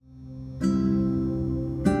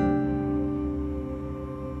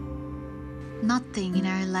Nothing in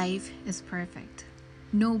our life is perfect.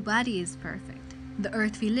 Nobody is perfect. The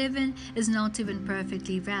earth we live in is not even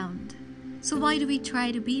perfectly round. So why do we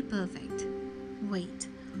try to be perfect? Wait,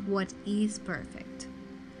 what is perfect?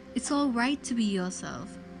 It's all right to be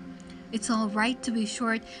yourself. It's all right to be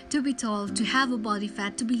short, to be tall, to have a body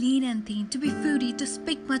fat, to be lean and thin, to be foodie, to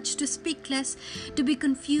speak much, to speak less, to be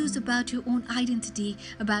confused about your own identity,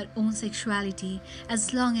 about own sexuality.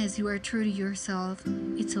 As long as you are true to yourself,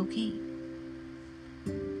 it's okay.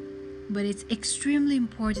 But it's extremely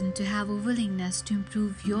important to have a willingness to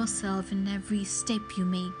improve yourself in every step you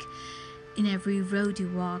make, in every road you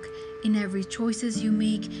walk, in every choices you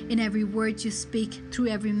make, in every word you speak, through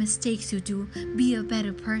every mistakes you do. Be a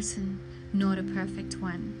better person, not a perfect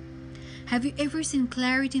one. Have you ever seen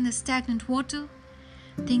clarity in the stagnant water?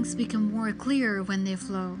 Things become more clear when they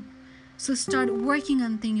flow. So start working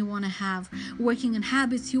on things you want to have, working on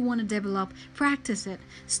habits you want to develop. Practice it.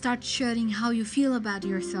 Start sharing how you feel about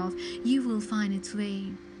yourself. You will find its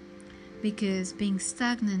way. Because being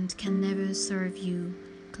stagnant can never serve you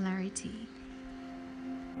clarity.